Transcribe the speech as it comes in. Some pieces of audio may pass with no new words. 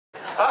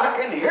I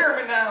can hear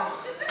me now.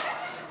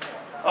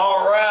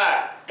 All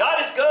right.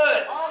 God is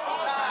good. All the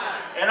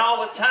time. And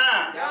all the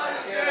time. God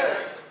is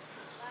good.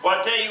 Well,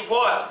 I tell you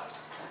what,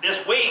 this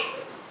week,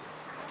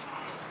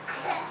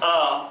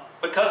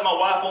 because my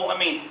wife won't let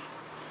me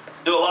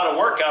do a lot of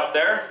work out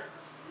there,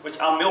 which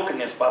I'm milking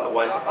this, by the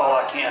way, all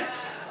I can.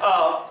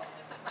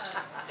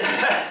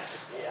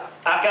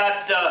 I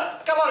got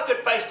a lot of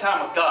good face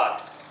time with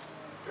God.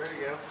 There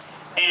you go.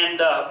 And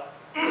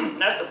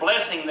that's the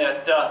blessing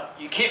that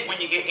you get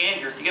when you get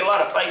injured. You get a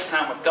lot of face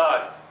time with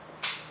God.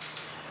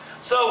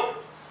 So,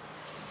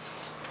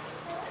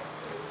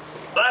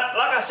 like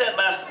I said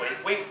last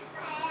week,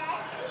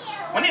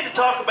 we need to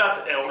talk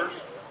about the elders.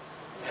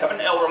 We have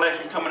an elder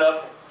election coming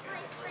up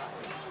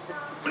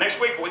next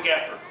week or week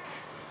after.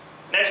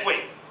 Next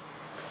week.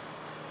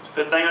 It's a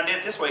good thing I did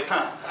it this week,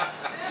 huh?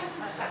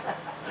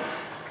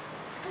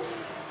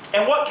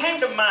 And what came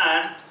to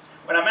mind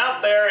when I'm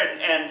out there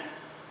and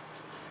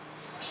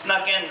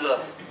snuck into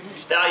the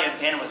stallion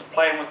pen and was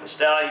playing with the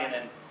stallion,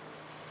 and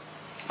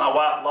my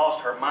wife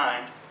lost her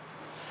mind.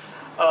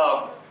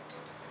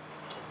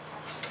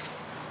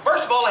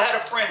 First of all, I had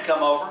a friend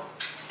come over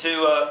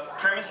to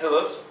trim his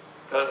hooves,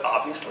 because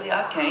obviously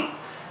I can't.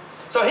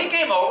 So he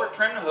came over,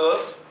 trimmed the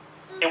hooves,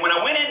 and when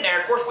I went in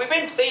there, of course, we've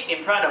been feeding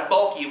him, trying to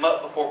bulk him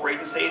up before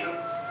breeding season,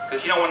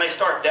 because you know when they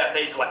start that,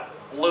 they just like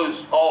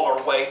lose all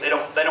their weight. They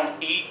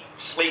don't eat,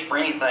 sleep, or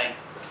anything.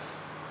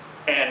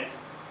 And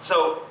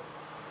so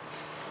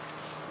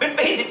been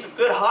feeding him some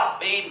good hot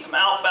feed and some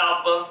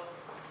alfalfa,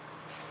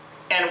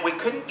 and we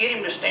couldn't get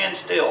him to stand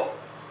still.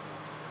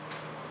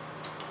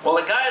 Well,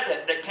 the guy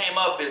that came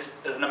up is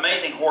an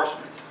amazing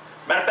horseman.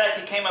 Matter of fact,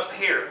 he came up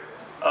here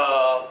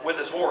with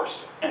his horse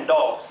and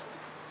dogs.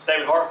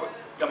 David Hartwood,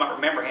 you might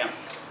remember him.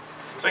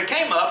 So he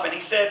came up and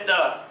he said,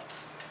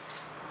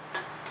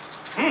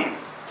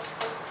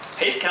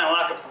 he's kind of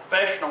like a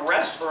professional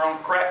wrestler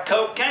on crack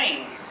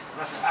cocaine.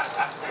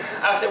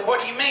 I said,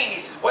 what do you mean? He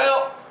says,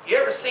 well, you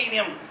ever see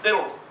them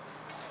little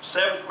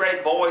 7th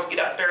grade boys get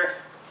out there?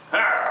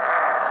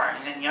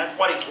 And then, that's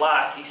what he's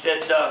like. He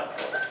said,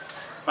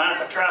 mind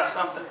if I try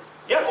something?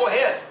 Yeah, go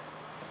ahead.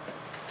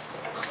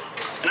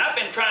 And I've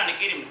been trying to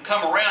get him to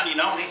come around, you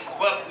know, and he said,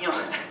 well, you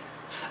know,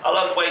 I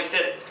love the way he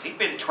said it. He's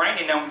been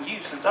training on you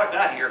since I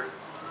got here.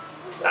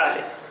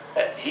 I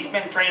said, he's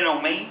been training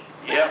on me?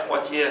 Yeah,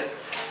 what yes.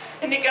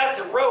 And he got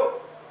the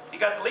rope, he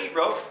got the lead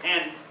rope,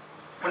 and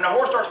when the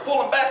horse starts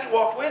pulling back, he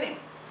walked with him.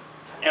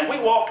 And we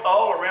walked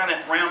all around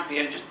that round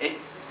pen, just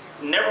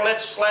never let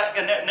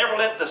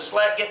the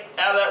slack get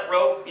out of that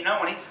rope, you know,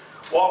 when he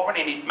walked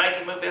and he'd make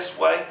him move this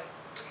way,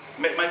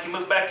 make him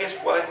move back this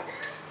way.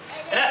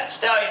 And that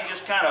stallion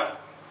just kind of,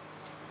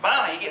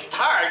 finally he gets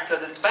tired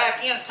because his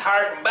back end's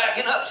tired from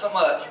backing up so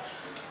much.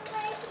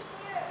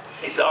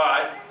 He said, all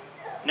right,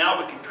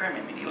 now we can trim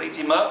him. And he leads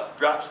him up,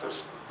 drops the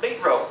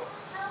lead rope.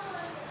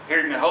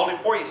 Here, can I hold him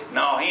for you? He said,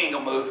 no, he ain't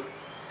gonna move.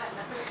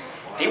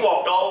 He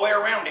walked all the way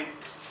around him,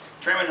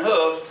 trimming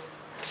hooves.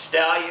 The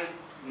stallion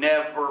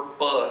never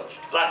budged,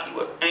 like he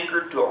was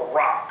anchored to a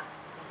rock.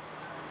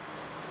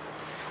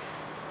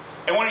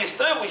 And when he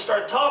stood, we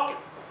started talking.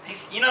 He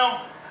said, you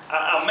know,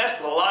 I've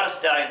messed with a lot of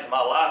stallions in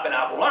my life, and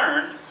I've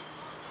learned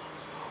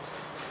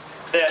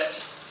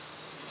that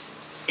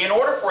in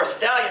order for a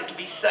stallion to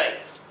be safe,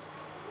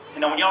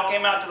 you know, when y'all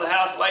came out to the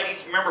house, ladies,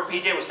 remember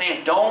PJ was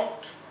saying, don't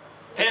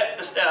pet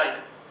the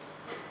stallion.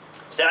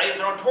 Stallions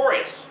are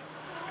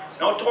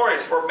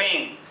notorious for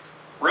being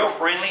real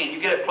friendly, and you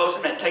get up close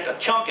to them and take a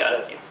chunk out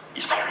of you.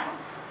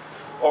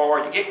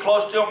 Or you get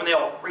close to them and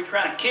they'll reach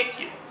around and kick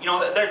you. You know,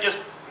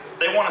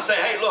 they want to say,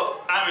 hey,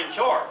 look, I'm in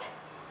charge.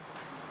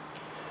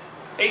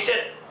 He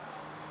said,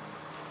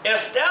 a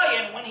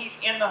stallion, when he's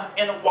in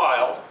the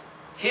wild,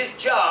 his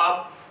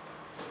job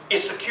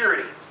is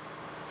security.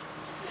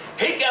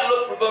 He's got to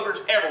look for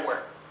boogers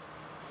everywhere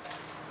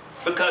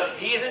because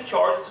he is in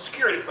charge of the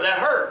security for that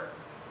herd.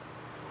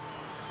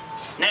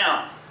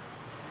 Now,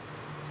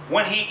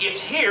 when he gets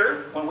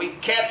here, when we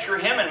capture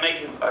him and make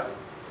him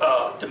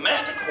a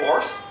domestic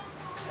horse,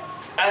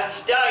 as a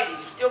stallion,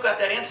 he's still got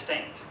that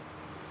instinct.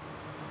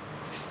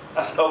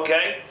 I said,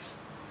 okay.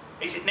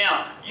 He said,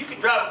 now, you can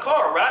drive a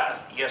car, right? I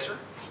said, yes, sir.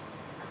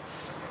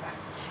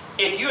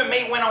 If you and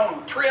me went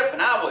on a trip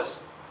and I was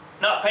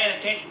not paying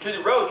attention to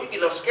the road, you'd get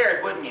a little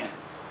scared, wouldn't you?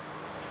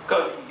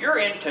 Because you're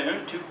in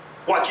tune to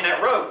watching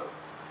that road.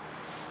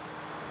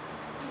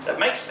 That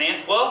makes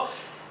sense. Well,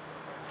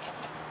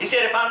 he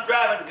said, if I'm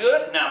driving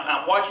good, now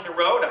I'm watching the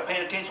road, I'm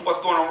paying attention to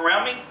what's going on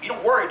around me, you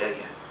don't worry, do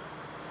you?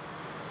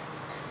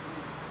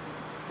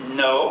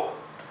 No.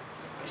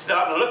 He said,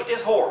 now look at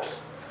this horse.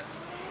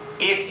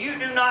 If you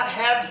do not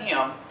have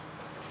him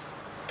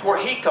to where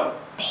he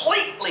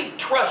completely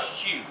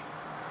trusts you,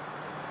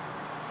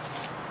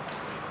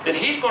 then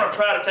he's going to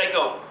try to take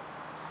over.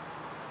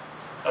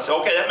 I said,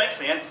 okay, that makes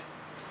sense.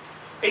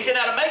 He said,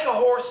 now to make a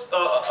horse,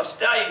 a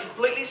stallion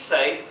completely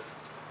safe,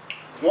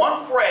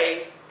 one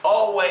phrase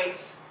always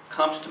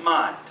comes to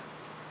mind.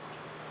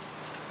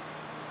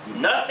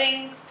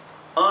 Nothing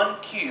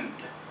uncued.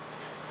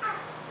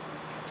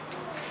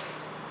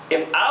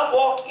 If I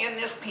walk in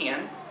this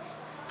pen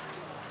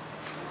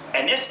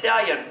and this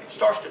stallion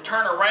starts to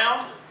turn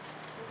around,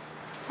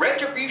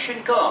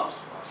 retribution comes.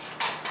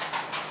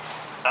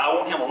 I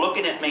want him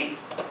looking at me,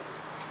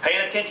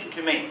 paying attention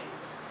to me.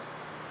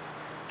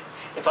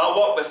 If I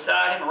walk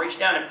beside him and reach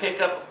down and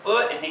pick up a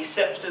foot and he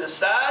steps to the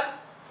side,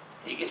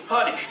 he gets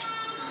punished.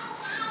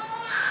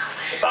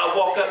 If I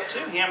walk up to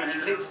him and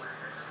he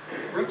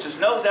roots his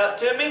nose out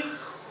to me,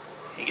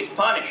 he gets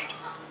punished.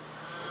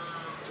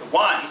 So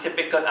why? He said,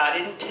 because I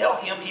didn't tell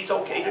him he's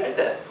okay to do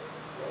that.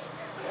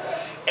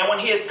 And when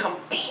he is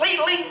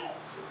completely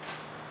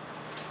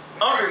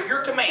under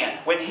your command,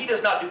 when he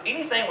does not do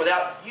anything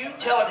without you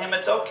telling him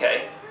it's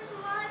okay,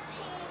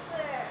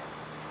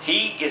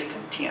 he is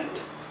content.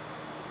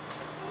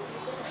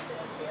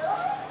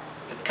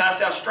 It kind of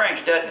sounds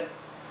strange, doesn't it?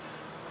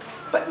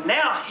 But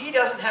now he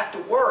doesn't have to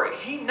worry.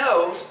 He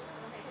knows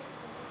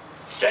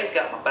Jay's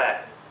got my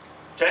back.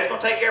 Jay's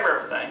going to take care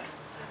of everything.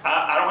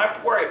 I don't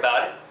have to worry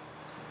about it.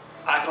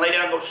 I can lay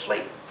down and go to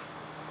sleep.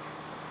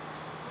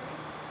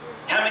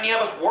 How many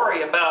of us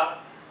worry about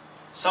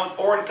some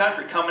foreign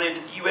country coming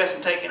into the U.S.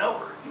 and taking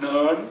over?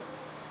 None.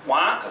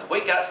 Why? Because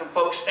we got some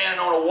folks standing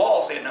on a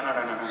wall saying, no, no,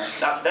 no, no, no,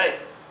 not today.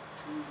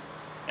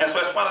 And so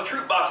that's why the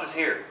troop box is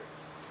here.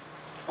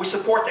 We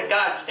support the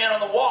guys that stand on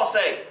the wall and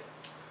say,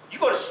 you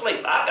go to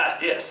sleep, I got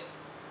this.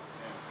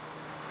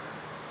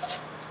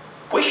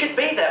 We should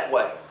be that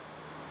way.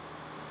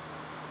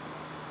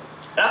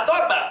 And I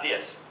thought about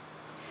this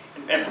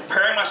and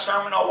preparing my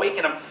sermon all week,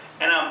 and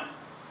I'm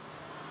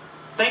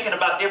thinking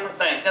about different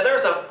things. Now,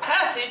 there's a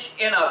passage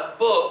in a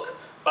book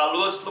by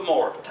Louis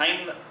L'Amour,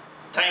 Tame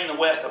the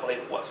West, I believe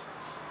it was,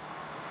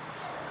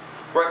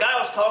 where a guy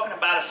was talking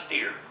about a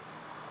steer.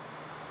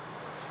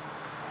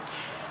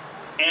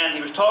 And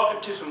he was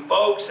talking to some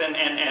folks, and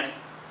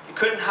he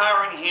couldn't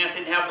hire any hands,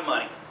 didn't have the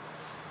money.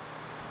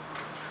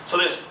 So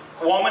this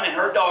woman and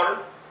her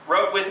daughter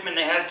rode with him, and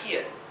they had a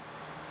kid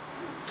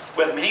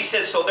with him. And he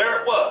said, so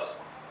there it was.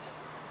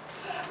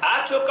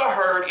 I took a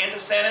herd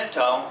into San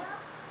Antonio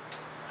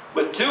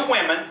with 2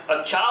 women,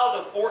 a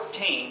child of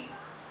 14,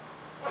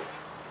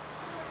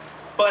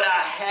 but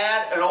I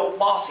had an old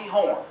mossy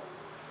horn.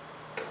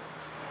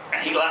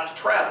 And he liked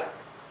to travel.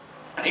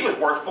 And he was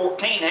worth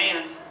 14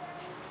 hands.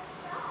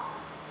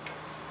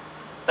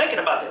 Thinking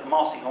about that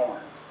mossy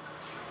horn.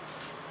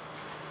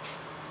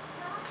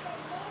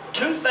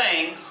 2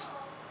 things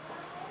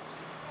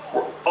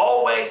were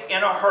always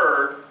in a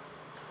herd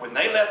when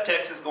they left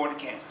Texas going to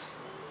Kansas,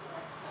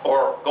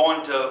 or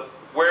going to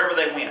wherever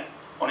they went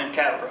on them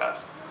cattle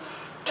drives.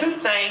 2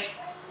 things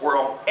were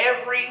on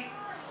every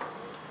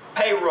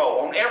payroll,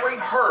 on every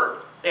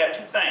herd. They had 2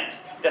 things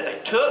that they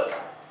took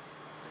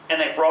and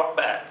they brought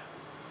back.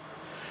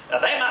 Now,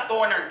 they might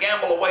go in there and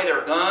gamble away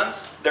their guns,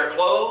 their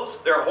clothes,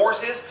 their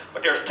horses,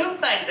 but there's 2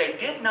 things they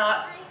did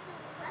not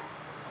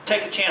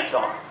take a chance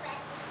on.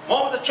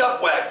 One was a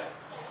chuck wagon.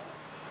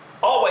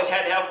 Always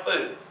had to have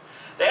food.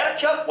 They had a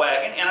chuck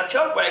wagon, and a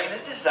chuck wagon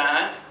is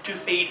designed to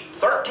feed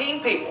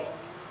 13 people.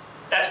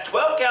 That's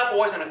 12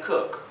 cowboys and a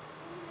cook.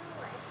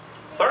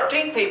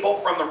 13 people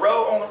from the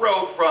road, on the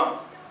road from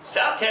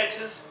South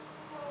Texas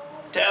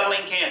to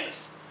Abilene, Kansas,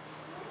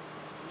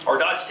 or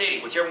Dodge City,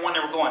 whichever one they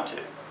were going to.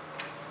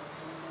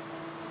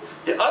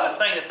 The other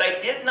thing that they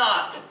did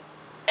not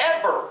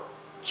ever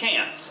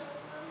chance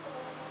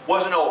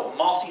was an old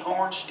mossy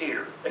horn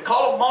steer. They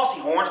call them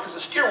mossy horns because the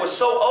steer was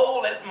so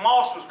old that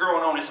moss was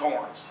growing on his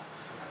horns.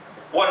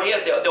 What it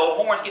is, the old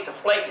horns get to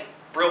flaking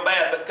real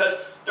bad because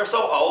they're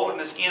so old and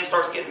the skin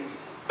starts getting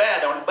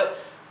bad on it. But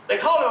they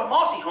called him a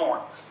mossy horn.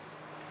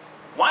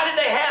 Why did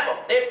they have him?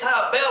 They'd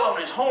tie a bell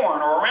on his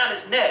horn or around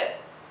his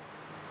neck.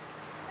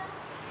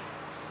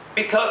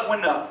 Because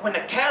when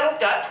the cattle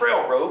got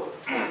trail rope,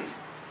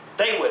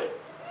 they would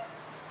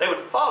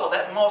follow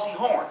that mossy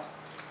horn,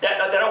 that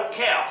old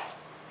cow,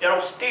 that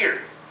old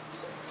steer.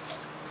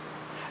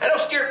 That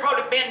old steer had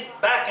probably been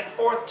back and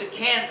forth to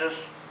Kansas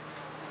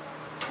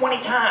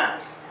 20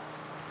 times.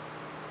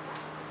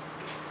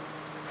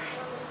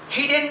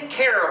 He didn't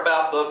care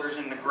about boogers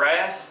in the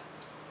grass.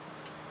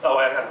 Oh,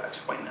 I gotta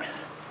explain that.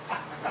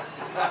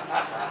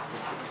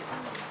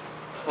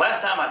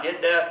 Last time I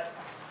did that,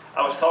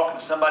 I was talking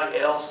to somebody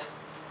else,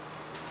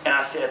 and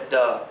I said,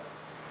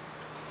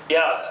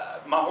 yeah,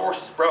 my horse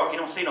is broke. You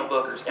don't see no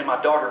boogers. And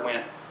my daughter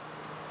went,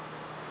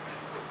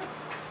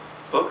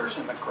 boogers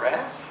in the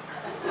grass?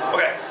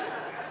 Okay.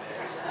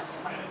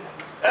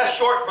 That's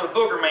short for the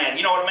booger man.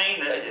 You know what I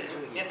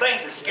mean?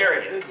 Things that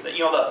scare you. You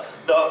know,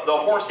 the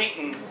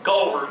horse-eating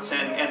gulverts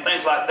and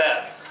things like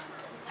that.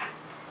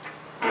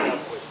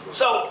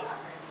 So,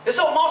 this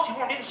old mossy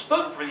horn didn't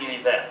spook for any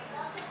of that.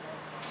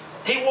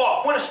 He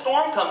walked. When a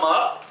storm come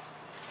up,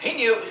 he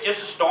knew it was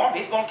just a storm.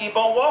 He's going to keep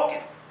on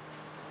walking.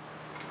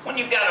 When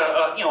you've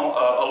got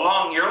a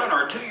long yearling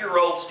or a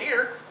 2-year-old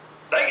steer,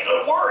 they get a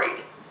little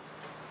worried.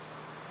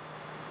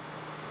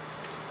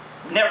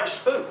 Never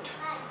spooked.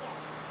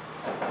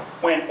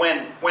 When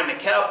the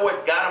cowboys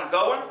got him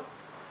going,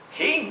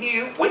 he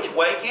knew which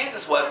way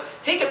Kansas was.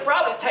 He could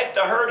probably take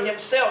the herd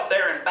himself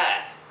there and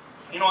back.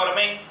 You know what I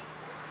mean?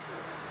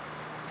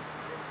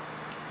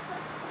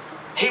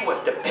 He was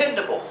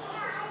dependable.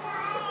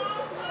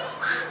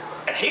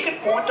 And he could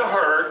point the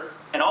herd,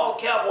 and all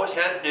the cowboys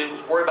had to do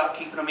was worry about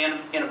keeping them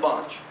in a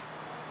bunch.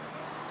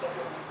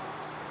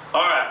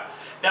 All right.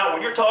 Now,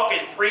 when you're talking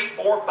 300,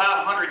 400,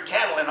 500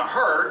 cattle in a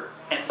herd,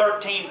 and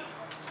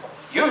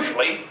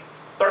usually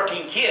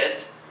 13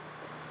 kids,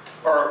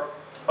 or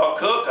a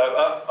cook,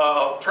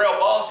 a trail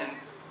boss, and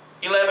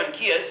 11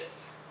 kids,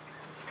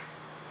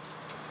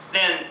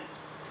 then,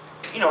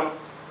 you know,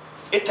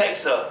 it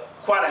takes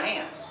quite a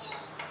hand.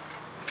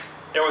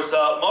 There was,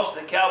 most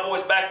of the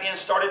cowboys back then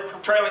started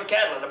trailing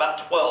cattle at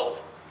about 12.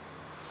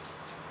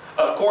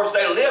 Of course,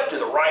 they lived to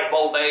the ripe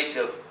old age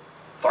of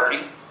 30.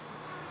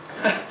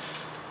 and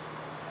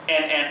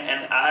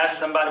I asked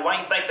somebody, why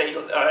do you think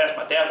I asked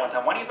my dad one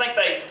time, why do you think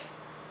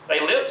they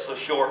lived so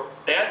short,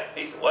 Dad?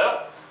 He said,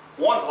 well,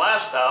 one's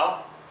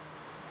lifestyle,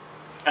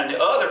 and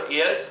the other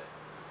is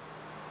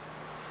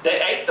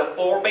they ate the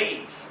 4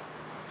 B's.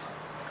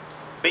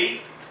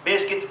 Beef,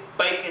 biscuits,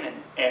 bacon,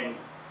 and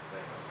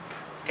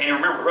can't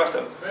even remember the rest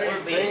of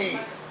them.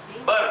 Beans.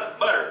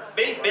 Butter.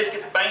 Beef,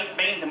 biscuits,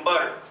 beans, and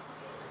butter.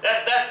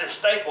 That's their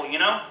staple, you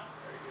know?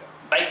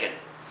 Bacon.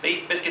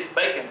 Beef, biscuits,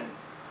 bacon, and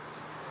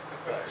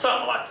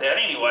something like that.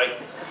 Anyway,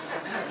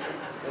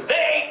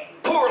 they ate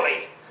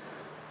poorly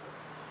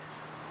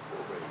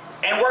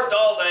and worked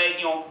all day,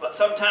 you know,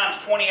 sometimes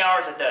 20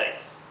 hours a day.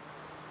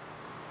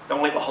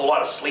 Don't leave a whole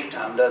lot of sleep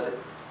time, does it?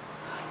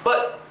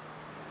 But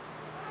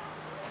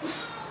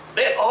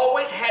they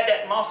always had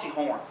that mossy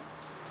horn,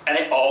 and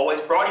they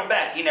always brought him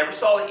back. He never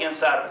saw the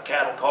inside of a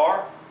cattle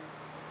car.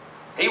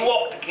 He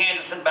walked to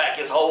Kansas and back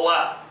his whole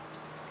life.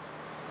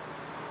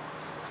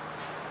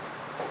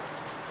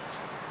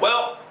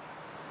 Well,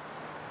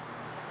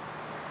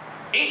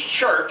 each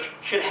church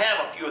should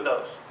have a few of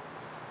those.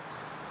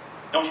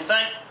 Don't you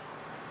think?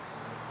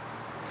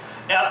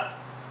 Now,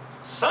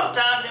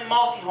 sometimes them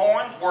mossy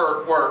horns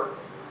were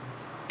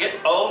getting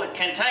old and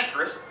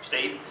cantankerous,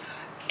 Steve,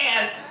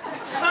 and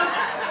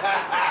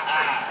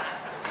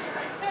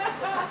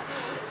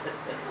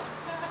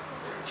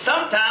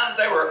sometimes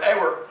they were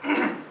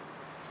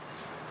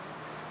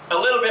a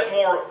little bit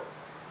more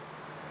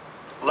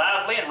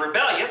lively and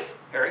rebellious,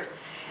 Harry.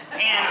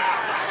 And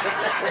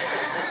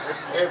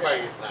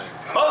Everybody's saying.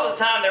 most of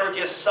the time they were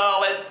just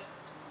solid,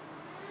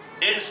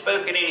 didn't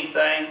spook at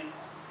anything,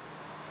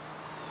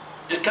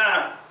 just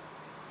kind of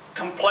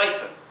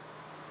complacent.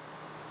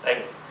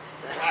 And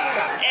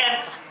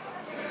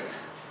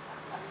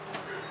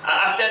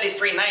I said these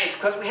 3 names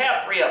because we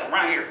have 3 of them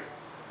right here.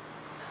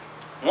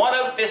 One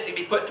of them is to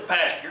be put to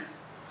pasture,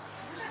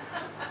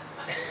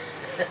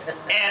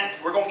 and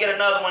we're going to get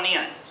another one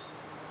in.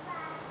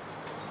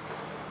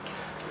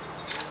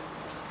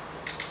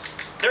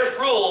 There's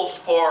rules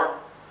for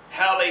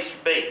how they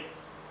should be.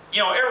 You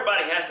know,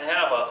 everybody has to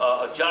have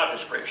a job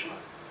description.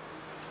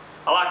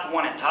 I like the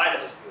one in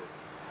Titus.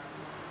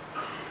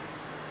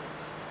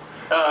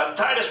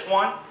 Titus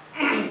 1,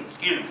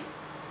 excuse me.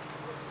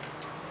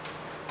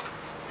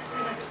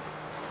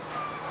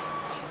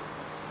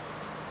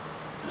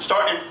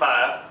 Starting in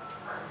 5.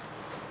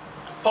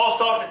 Paul's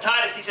talking to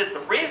Titus. He said, the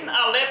reason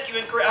I left you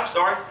in Crete, I'm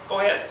sorry, go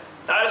ahead.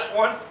 Titus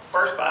 1,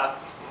 verse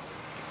 5.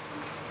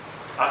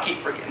 I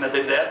keep forgetting to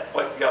do that.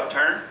 Wait for y'all to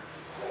turn.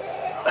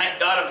 Thank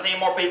God I'm seeing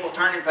more people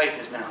turning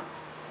pages now.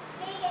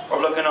 Or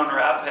looking on their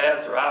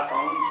iPads or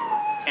iPhones or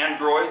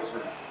Androids.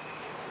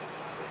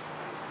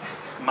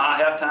 My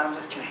half times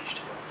have changed.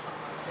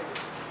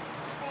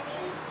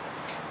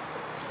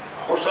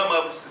 Or some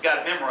of us have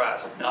got to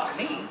memorize it. Not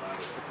me.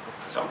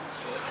 So,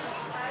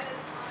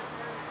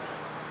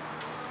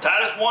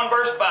 Titus 1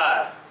 verse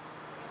 5.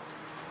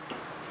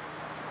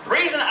 The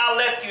reason I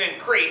left you in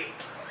Crete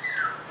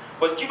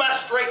was that you might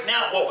straighten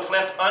out what was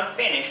left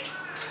unfinished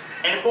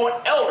and appoint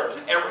elders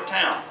in every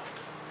town,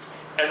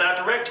 as I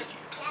directed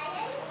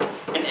you.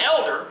 An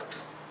elder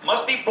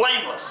must be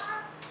blameless,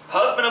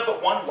 husband of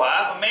but one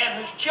wife, a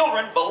man whose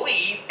children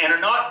believe and are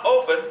not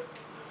open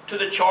to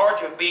the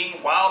charge of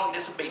being wild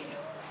and disobedient.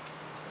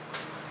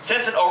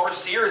 Since an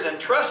overseer is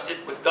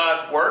entrusted with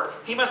God's work,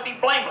 he must be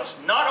blameless,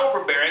 not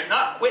overbearing,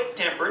 not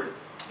quick-tempered,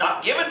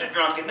 not given to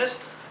drunkenness,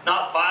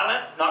 not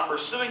violent, not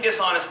pursuing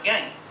dishonest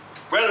gain.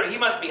 Rather, he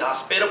must be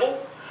hospitable,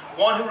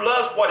 one who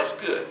loves what is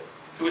good,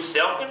 who is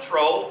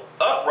self-controlled,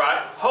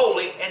 upright,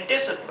 holy, and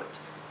disciplined.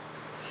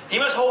 He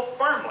must hold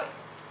firmly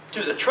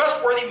to the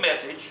trustworthy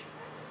message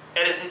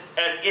as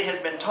it has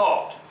been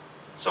taught,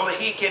 so that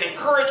he can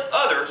encourage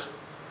others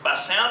by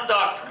sound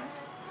doctrine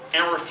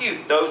and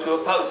refute those who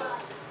oppose it.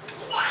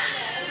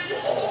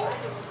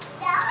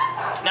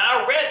 Now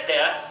I read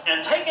that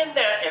and taken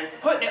that and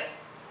putting it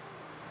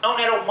on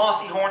that old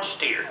mossy horn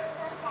steer.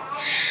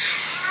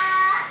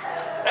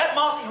 That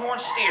mossy horn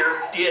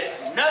steer did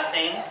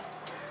nothing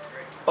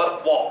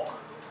but walk.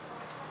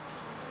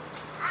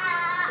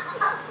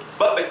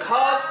 But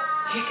because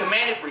he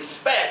commanded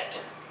respect,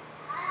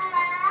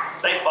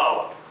 they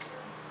followed.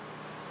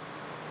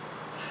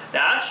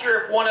 Now I'm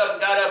sure if one of them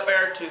got up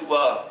there to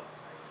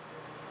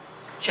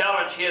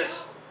challenge his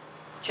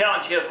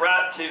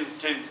right to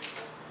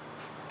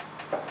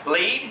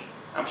lead,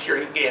 I'm sure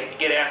he'd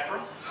get after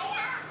him.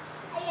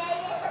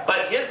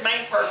 But his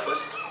main purpose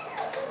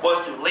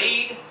was to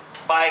lead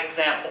by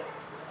example.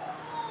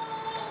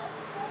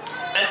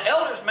 An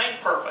elder's main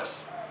purpose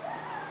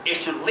is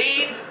to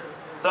lead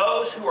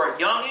those who are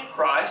young in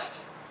Christ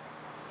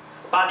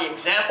by the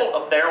example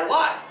of their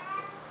life.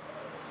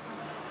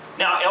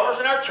 Now, elders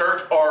in our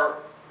church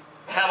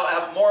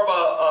have more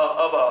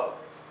of a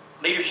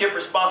leadership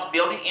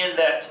responsibility in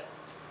that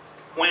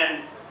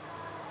when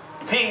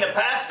being the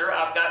pastor,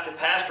 I've got to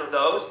pastor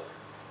those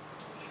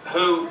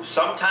who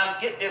sometimes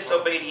get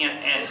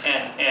disobedient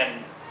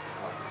and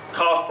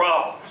cause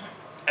problems.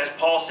 As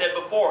Paul said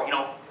before, you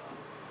know,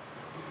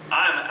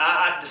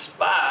 I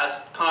despise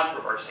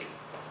controversy.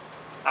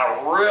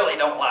 I really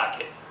don't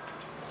like it.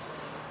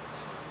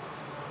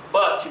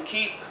 But to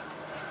keep,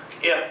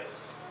 if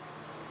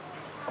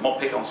I'm gonna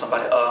pick on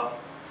somebody,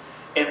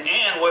 if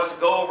Ann was to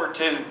go over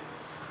to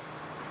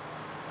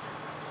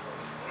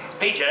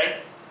PJ,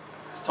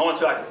 told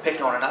so I could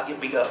pick on her and not get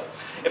beat up.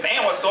 If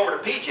Ann was to go over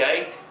to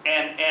PJ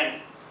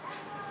and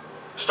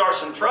start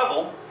some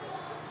trouble,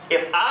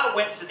 if I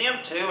went to them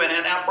two and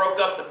then I broke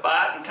up the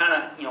fight and kind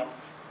of, you know,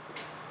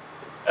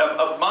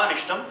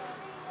 admonished them,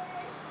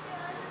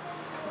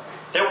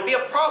 there would be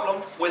a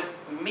problem with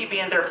me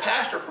being their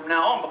pastor from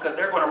now on because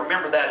they're going to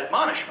remember that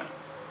admonishment.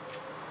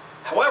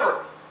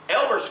 However,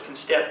 elders can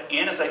step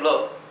in and say,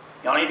 look,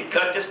 y'all need to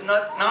cut this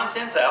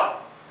nonsense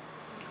out,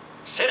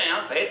 sit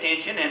down, pay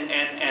attention,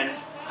 and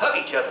hug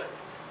each other.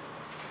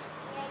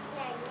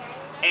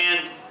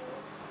 And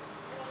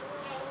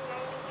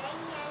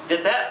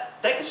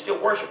they can still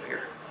worship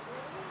here.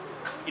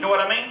 You know what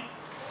I mean?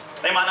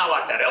 They might not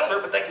like that elder,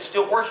 but they can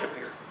still worship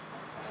here.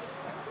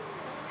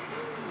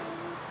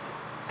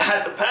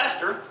 As a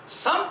pastor,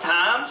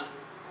 sometimes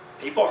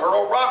people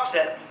hurl rocks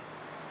at me.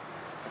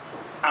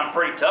 I'm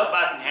pretty tough,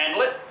 I can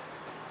handle it.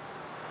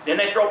 Then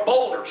they throw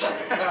boulders.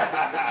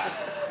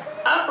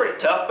 I'm pretty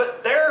tough,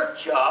 but their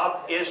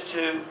job is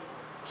to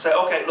say,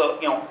 okay,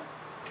 look, you know,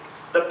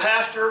 the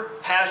pastor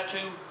has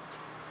to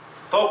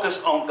focus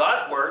on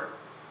God's Word.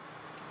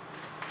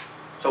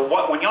 So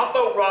when y'all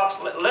throw rocks,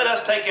 let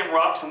us take them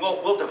rocks and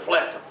we'll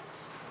deflect them.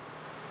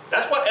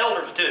 That's what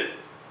elders do.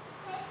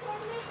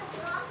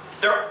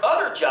 Their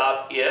other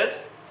job is,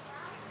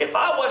 if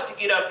I was to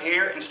get up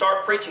here and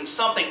start preaching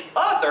something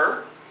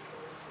other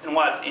than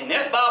what's in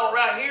this Bible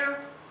right here,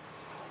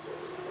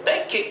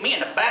 they'd kick me in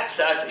the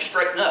backside and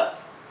straighten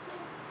up.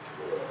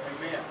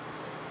 Amen.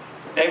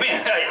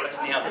 Amen. Hey,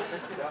 listen to him.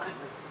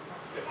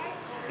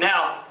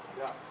 Now,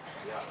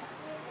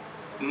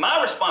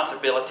 my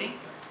responsibility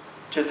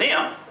to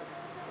them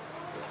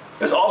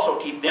is also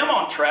keep them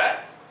on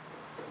track,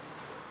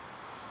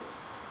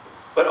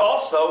 but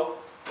also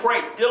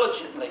pray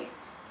diligently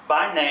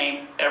by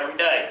name every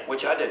day,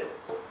 which I do.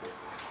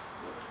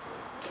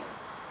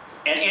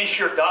 And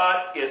ensure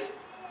God is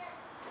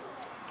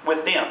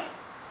with them.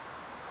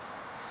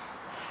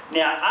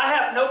 Now, I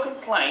have no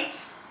complaints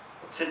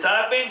since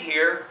I've been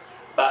here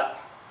about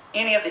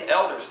any of the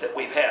elders that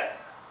we've had,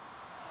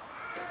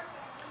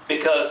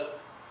 because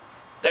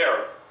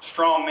they're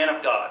strong men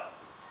of God.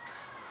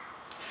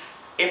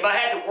 If I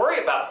had to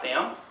worry about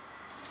them,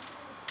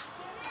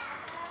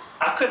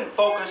 I couldn't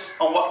focus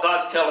on what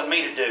God's telling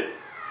me to do.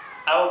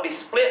 I would be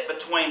split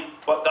between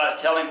what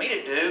God's telling me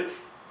to do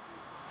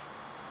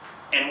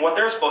and what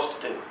they're supposed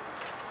to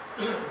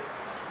do.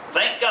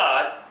 Thank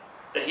God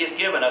that He has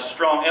given us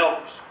strong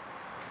elders.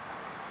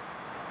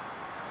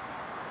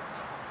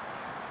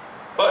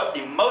 But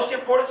the most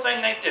important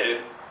thing they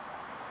do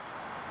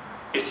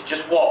is to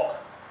just walk.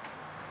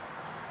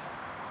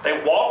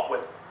 They walk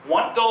with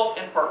one goal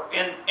in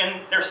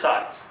their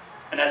sights,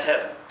 and that's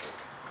heaven.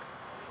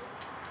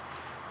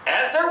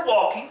 As they're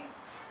walking,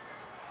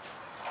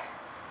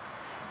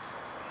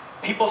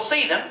 people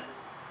see them.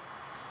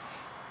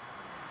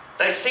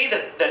 They see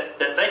that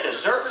they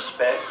deserve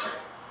respect.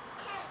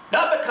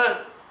 Not because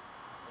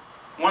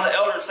one of the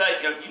elders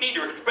says, you need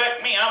to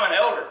respect me, I'm an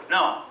elder.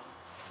 No.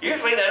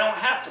 Usually they don't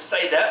have to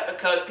say that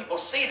because people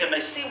see them.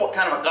 They see what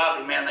kind of a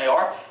godly man they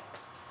are,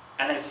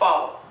 and they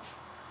follow.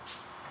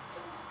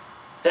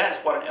 That's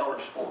what an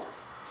elder's for.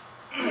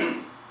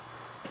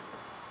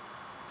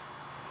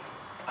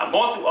 I'm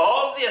going through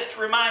all of this to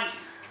remind you.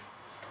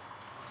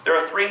 There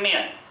are 3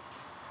 men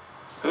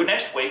who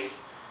next week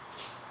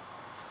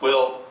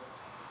will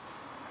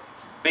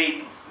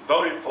be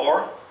voted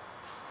for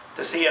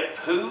to see if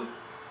who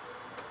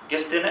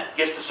gets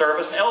to serve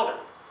as an elder.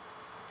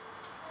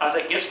 I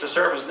say gets to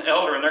serve as an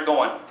elder, and they're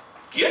going,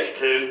 gets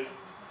to?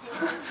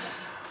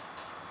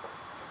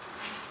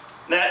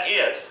 That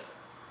is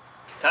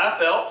Ty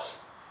Phelps,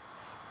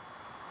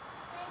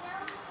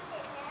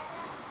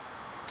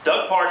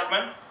 Doug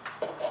Parchman,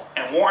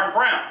 and Warren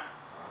Brown.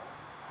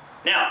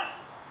 Now,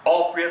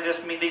 all 3 of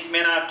these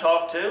men I've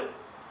talked to,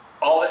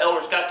 all the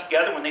elders got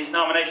together when these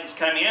nominations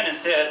came in and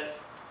said,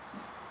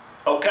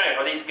 okay,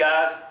 are these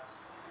guys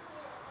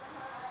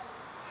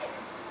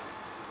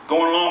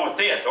going along with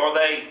this? Are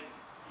they,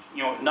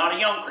 not a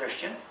young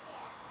Christian?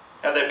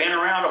 Have they been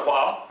around a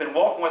while, been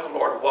walking with the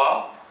Lord a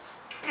while?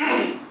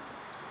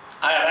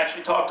 I have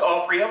actually talked to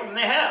all three of them, and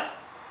they have.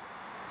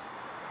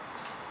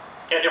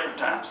 At different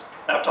times,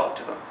 I've talked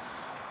to them.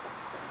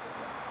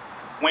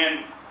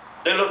 When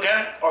they look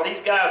at it, are these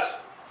guys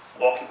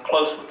walking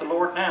close with the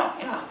Lord now?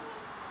 Yeah,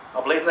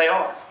 I believe they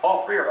are.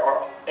 All three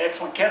are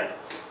excellent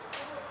candidates.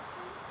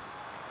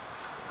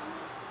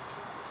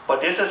 But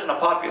this isn't a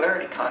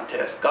popularity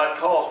contest. God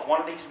calls one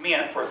of these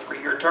men for a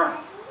 3-year term.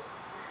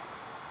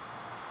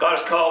 God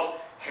has called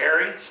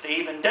Harry,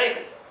 Steve, and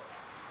David.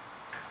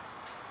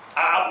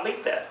 I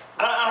believe that.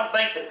 I don't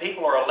think that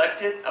people are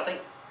elected. I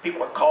think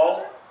people are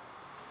called.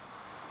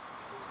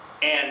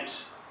 And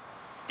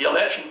the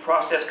election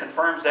process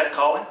confirms that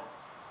calling.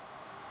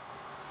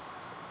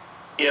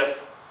 If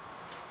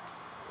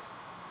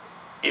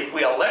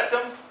we elect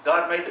them,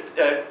 God made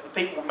the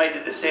people made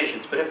the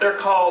decisions. But if they're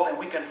called and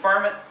we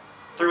confirm it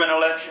through an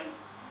election,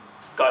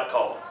 God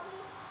called them.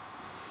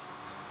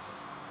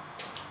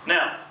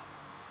 Now,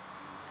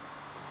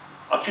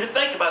 I want you to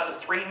think about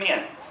the 3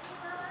 men.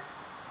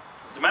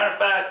 As a matter of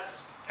fact,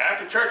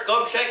 after church,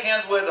 go shake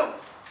hands with them.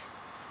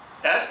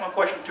 Ask them a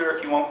question or two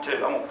if you want to.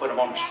 I won't put them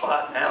on the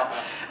spot now.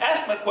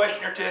 Ask them a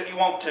question or two if you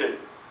want to.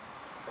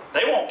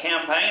 They won't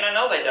campaign. I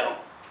know they don't.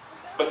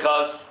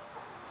 Because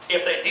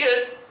if they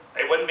did,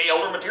 they wouldn't be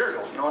elder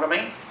materials. You know what I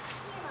mean?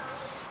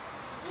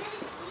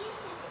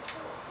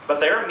 But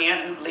they are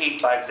men who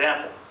lead by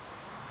example.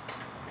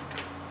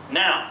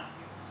 Now,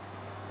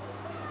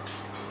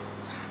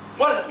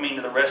 what does it mean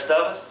to the rest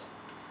of us?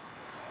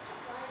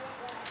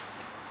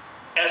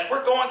 As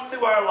we're going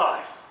through our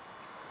life,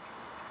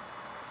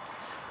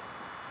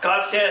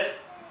 God said,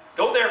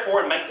 go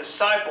therefore and make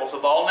disciples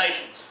of all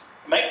nations.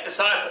 Make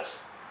disciples.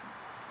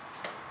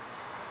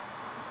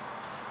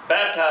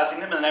 Baptizing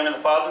them in the name of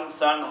the Father, and the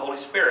Son, and the Holy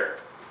Spirit.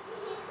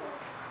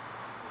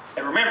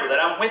 And remember that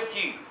I'm with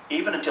you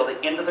even until the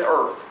end of the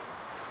earth.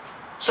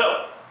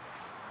 So,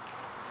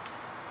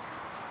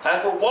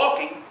 as we're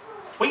walking,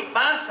 we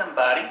find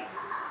somebody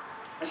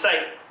and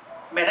say,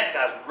 man, that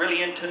guy's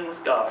really in tune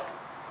with God.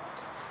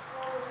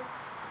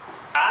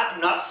 I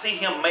do not see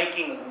him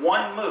making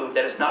one move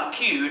that is not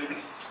cued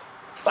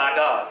by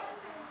God.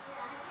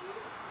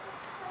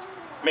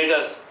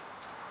 Because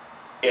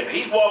if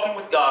he's walking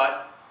with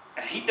God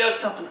and he does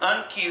something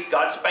uncued,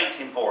 God spanks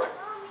him for it.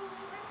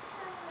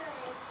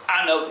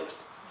 I know this.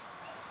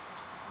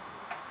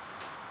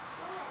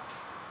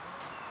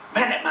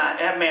 Man,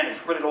 that man is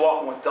really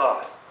walking with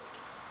God.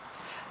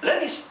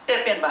 Let me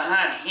step in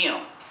behind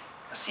him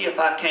and see if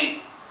I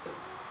can't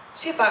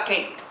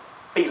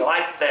be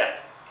like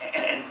that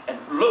and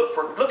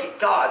look at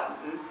God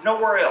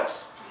nowhere else.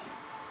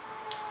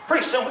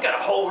 Pretty soon we got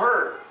a whole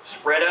herd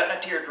spread out in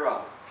a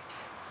teardrop.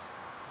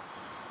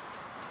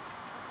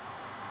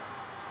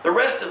 The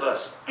rest of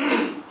us,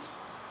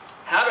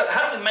 how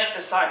do we make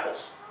disciples?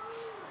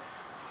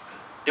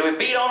 Do we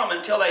beat on them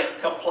until they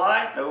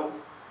comply? No.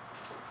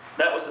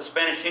 That was the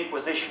Spanish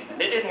Inquisition,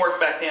 and it didn't work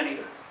back then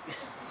either.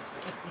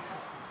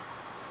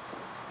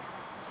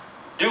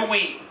 Do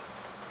we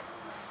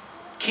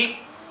keep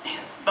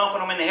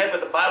thumping them in the head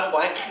with the Bible?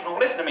 Well, hey, no,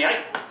 listen to me.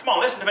 Hey, come on,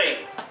 listen to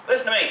me.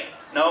 Listen to me.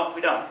 No,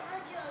 we don't.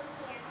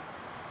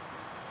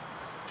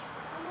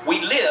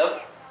 We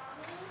live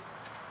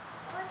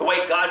the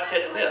way God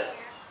said to live.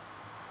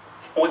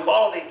 And we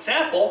follow the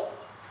example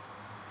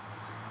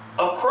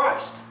of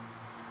Christ,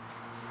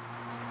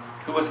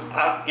 who was,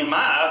 in my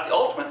eyes, the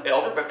ultimate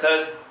elder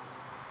because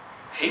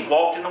he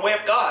walked in the way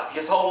of God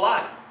his whole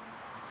life.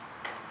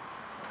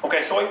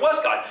 Okay, so he was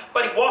God,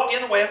 but he walked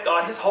in the way of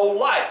God his whole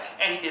life,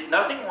 and he did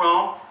nothing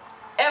wrong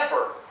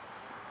ever.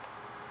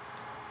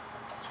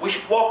 So we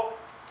should walk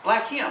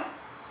like him.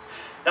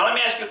 Now let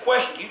me ask you a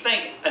question. Do you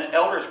think an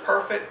elder is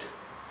perfect?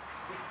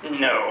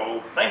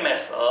 No, they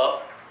mess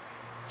up,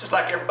 just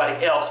like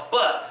everybody else.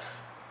 But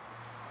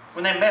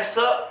when they mess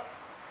up,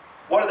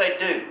 what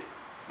do?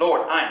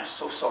 Lord, I am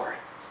so sorry.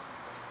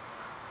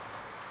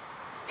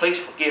 Please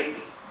forgive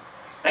me.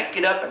 They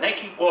get up and they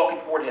keep walking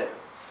toward heaven.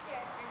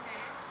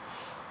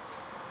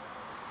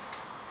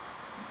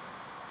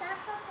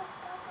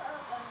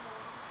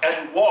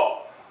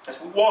 As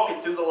we walk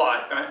it through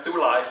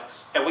life,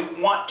 and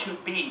we want to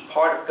be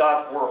part of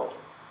God's world,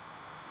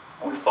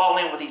 and we fall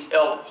in with these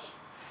elders,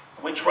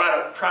 and we try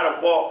to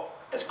walk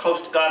as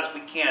close to God as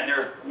we can,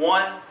 there's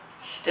one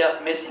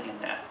step missing in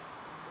that.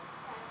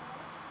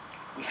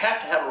 We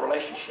have to have a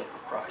relationship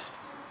with Christ.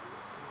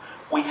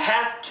 We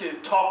have to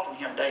talk to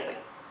him daily.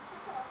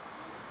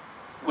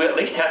 We at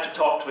least have to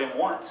talk to him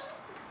once.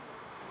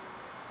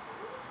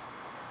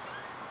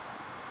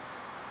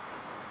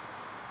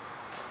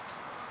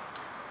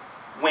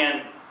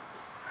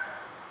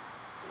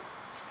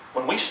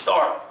 When we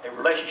start a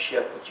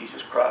relationship with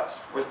Jesus Christ,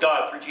 with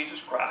God through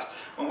Jesus Christ,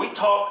 when we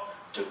talk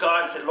to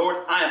God and say, Lord,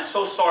 I am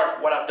so sorry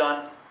for what I've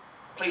done.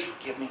 Please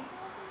forgive me.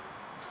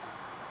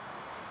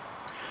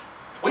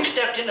 We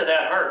stepped into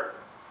that hurt.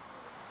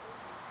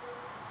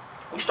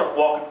 We start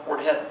walking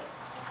toward heaven.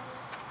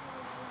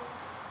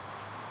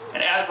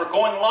 And as we're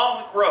going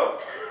along the road,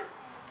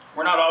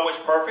 we're not always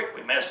perfect.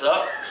 We mess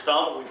up, we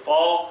stumble, we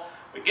fall.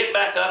 We get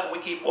back up and we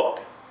keep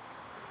walking.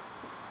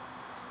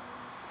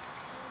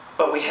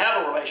 but we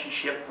have a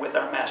relationship with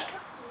our Master.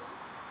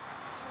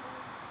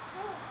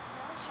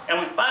 And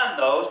we find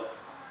those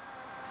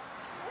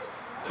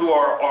who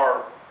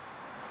are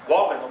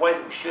walking the way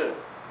that we should.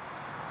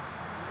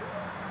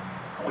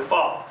 And we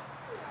follow.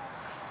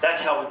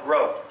 That's how we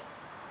grow.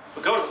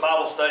 We go to the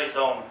Bible studies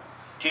on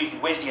Tuesday,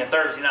 Wednesday, and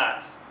Thursday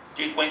nights.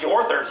 Tuesday, Wednesday,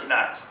 or Thursday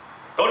nights.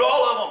 Go to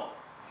all of them.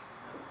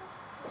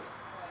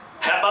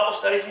 Have Bible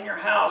studies in your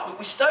house.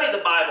 We study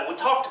the Bible. We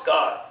talk to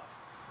God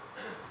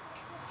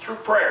through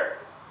prayer.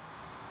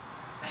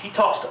 He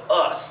talks to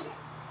us.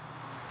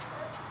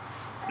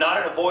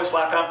 Not in a voice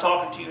like I'm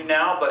talking to you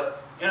now,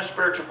 but in a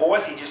spiritual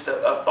voice. He's just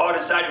a thought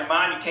inside your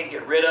mind you can't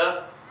get rid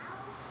of.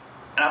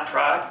 And I've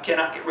tried. You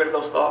cannot get rid of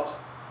those thoughts.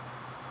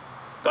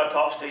 God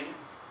talks to you.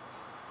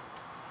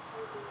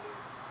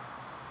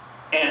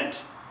 And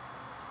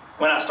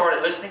when I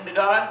started listening to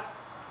God,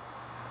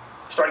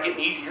 it started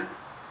getting easier.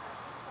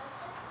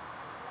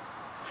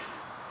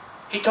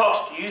 He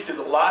talks to you through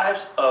the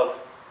lives of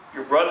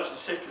your brothers and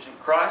sisters in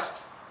Christ.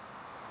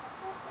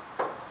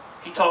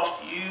 He talks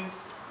to you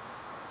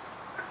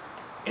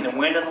in the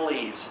wind and the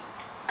leaves.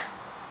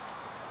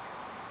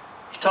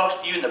 He talks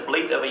to you in the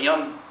bleat of a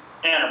young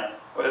animal,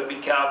 whether it be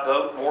cow,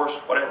 goat, horse,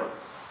 whatever.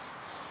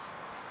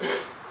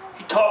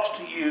 He talks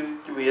to you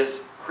through His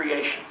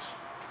creations.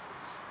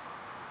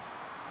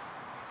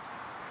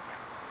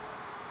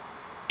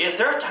 Is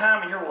there a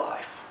time in your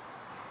life,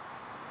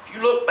 if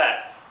you look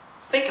back,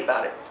 think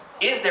about it,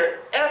 has there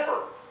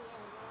ever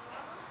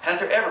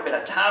been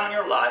a time in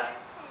your life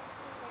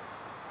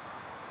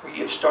where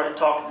you have started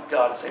talking to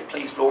God and say,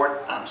 please, Lord,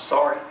 I'm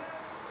sorry,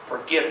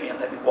 forgive me, and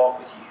let me walk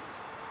with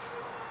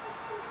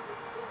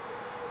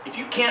you? If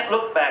you can't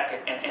look back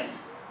and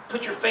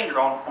put your finger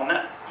on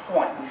that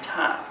point in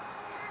time,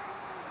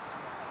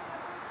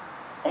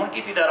 I want to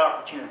give you that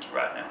opportunity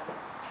right now.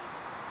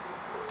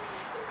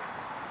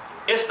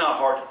 It's not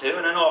hard to do,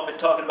 and I know I've been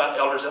talking about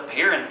elders up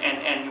here,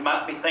 and you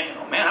might be thinking,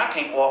 oh man, I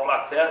can't walk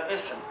like that.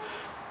 Listen,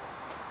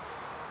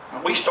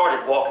 when we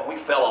started walking,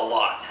 we fell a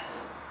lot.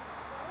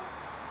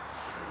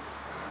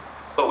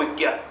 But we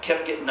kept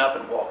getting up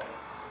and walking.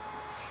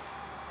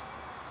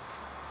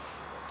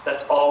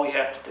 That's all we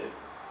have to do.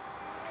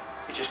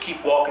 We just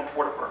keep walking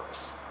toward a purpose.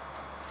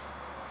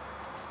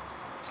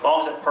 As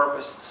long as that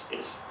purpose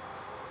is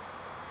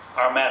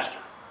our Master,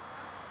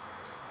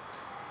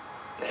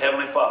 the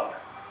Heavenly Father,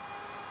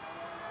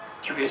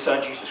 through His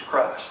Son, Jesus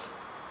Christ,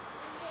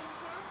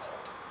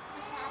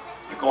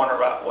 you're going the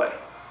right way.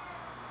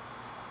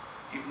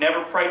 You've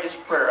never prayed this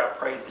prayer. I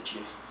pray that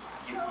you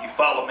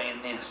follow me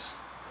in this.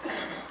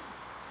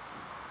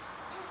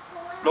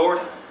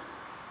 Lord,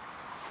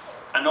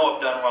 I know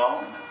I've done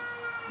wrong.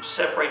 I'm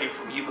separated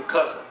from you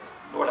because of it.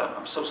 Lord,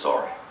 I'm so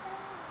sorry.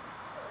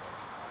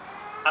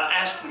 I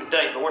ask you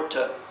today, Lord,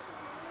 to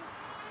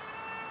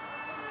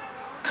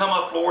come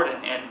up, Lord,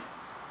 and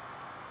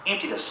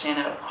empty the sin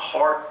out of my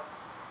heart.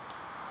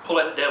 Pull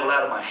that devil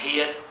out of my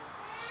head.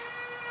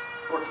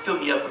 Lord, fill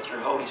me up with your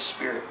Holy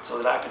Spirit so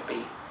that I can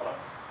be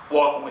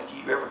walking with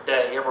you every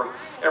day,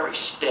 every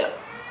step.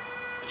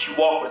 That you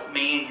walk with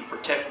me and you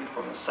protect me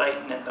from the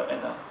Satan and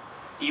the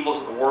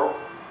evils of the world.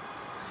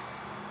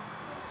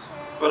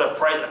 Lord, I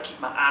pray that I keep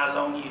my eyes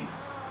on you.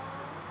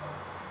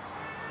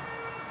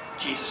 In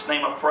Jesus'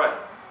 name I pray.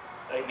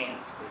 Amen.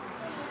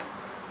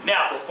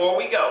 Now, before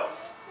we go,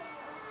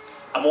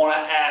 I want to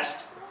ask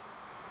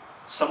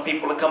some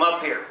people to come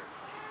up here.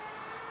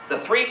 The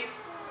three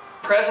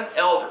present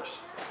elders.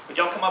 Would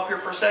y'all come up here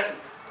for a second?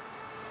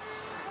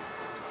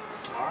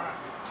 All right.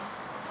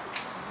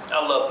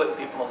 I love putting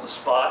people on the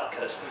spot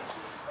because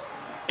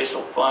it's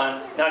so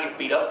fun. Now I get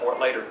beat up for it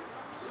later.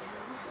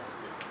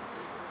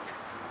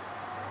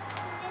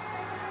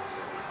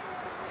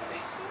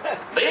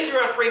 These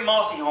are our three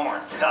mossy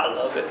horns. I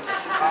love it.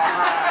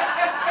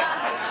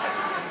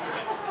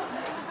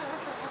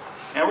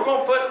 And we're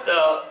going to put,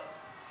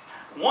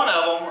 one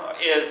of them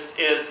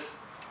is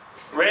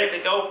ready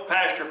to go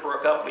pasture for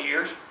a couple of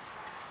years.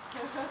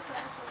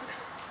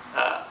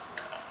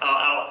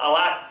 I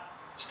like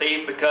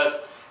Steve because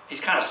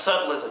he's kind of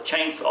subtle as a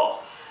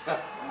chainsaw.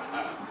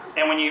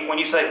 And when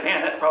you say,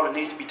 man, that probably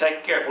needs to be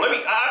taken care of. Well,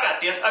 I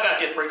got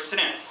this, preacher, sit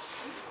down.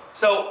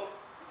 So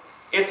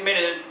it's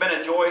been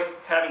a joy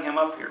having him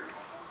up here.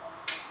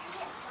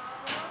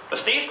 But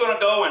Steve's going to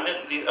go, and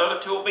the other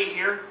two will be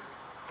here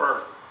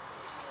for,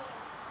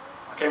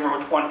 I can't remember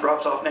which one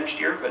drops off next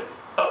year, but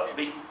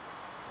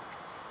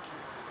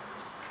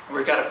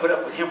we've got to put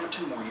up with him for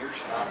 2 more years.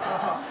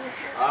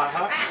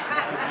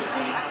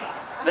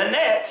 The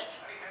next,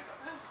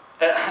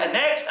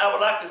 I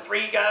would like the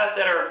 3 guys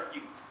that are,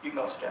 you can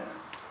go sit down.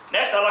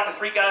 Next, I'd like the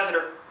 3 guys that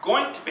are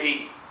going to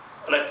be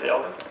elected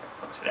elder.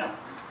 Sit down.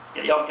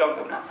 Yeah, y'all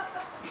go now.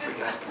 You 3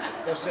 guys.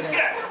 Go sit down.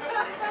 Yeah.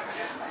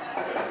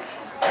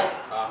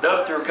 The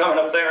other 2 are coming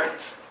up there.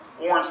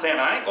 Warren's saying,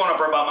 I ain't going up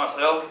there by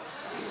myself.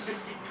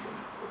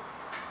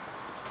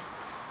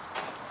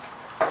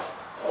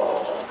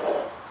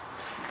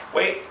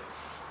 Wait.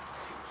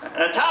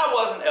 And Ty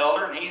was an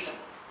elder, and he's